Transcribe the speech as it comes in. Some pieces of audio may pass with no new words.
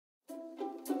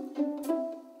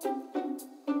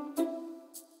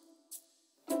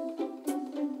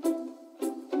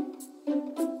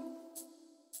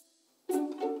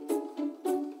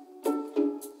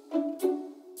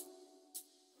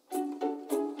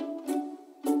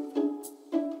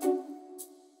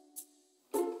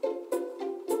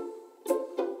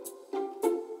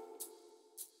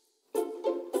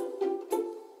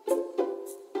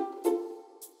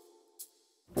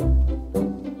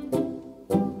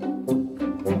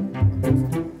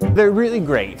They're really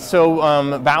great. So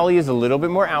Bao Li is a little bit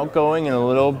more outgoing and a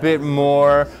little bit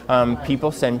more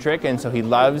people-centric, and so he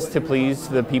loves to please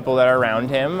the people that are around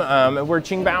him, where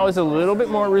Qing Bao is a little bit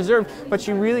more reserved, but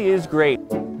she really is great.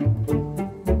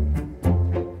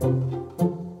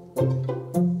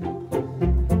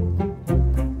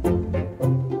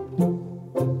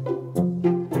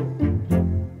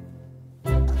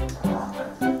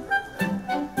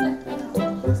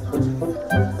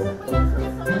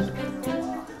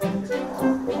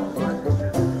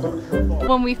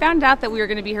 When we found out that we were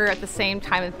going to be here at the same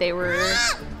time that they were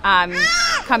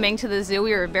coming to the zoo,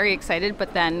 we were very excited,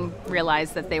 but then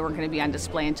realized that they weren't going to be on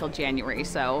display until January.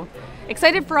 So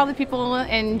excited for all the people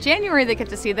in January that get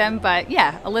to see them, but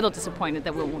yeah, a little disappointed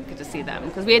that we won't get to see them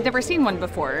because we had never seen one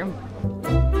before.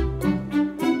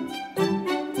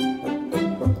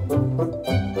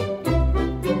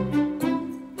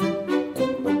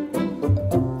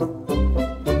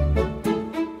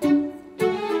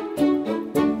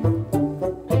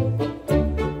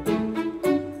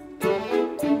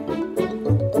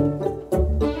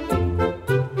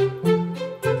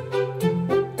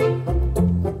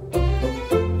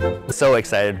 So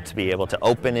excited to be able to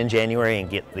open in January and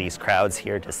get these crowds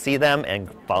here to see them and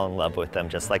fall in love with them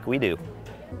just like we do.